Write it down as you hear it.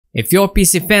If your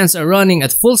PC fans are running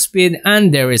at full speed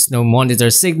and there is no monitor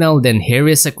signal, then here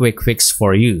is a quick fix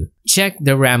for you. Check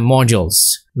the RAM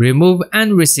modules. Remove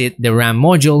and reset the RAM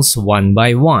modules one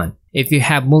by one. If you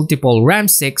have multiple RAM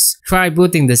sticks, try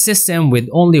booting the system with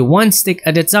only one stick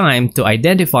at a time to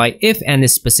identify if any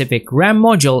specific RAM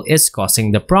module is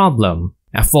causing the problem.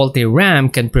 A faulty RAM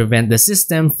can prevent the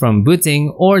system from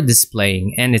booting or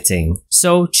displaying anything,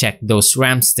 so check those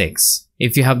RAM sticks.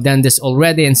 If you have done this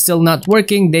already and still not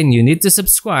working, then you need to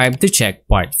subscribe to check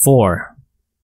part 4.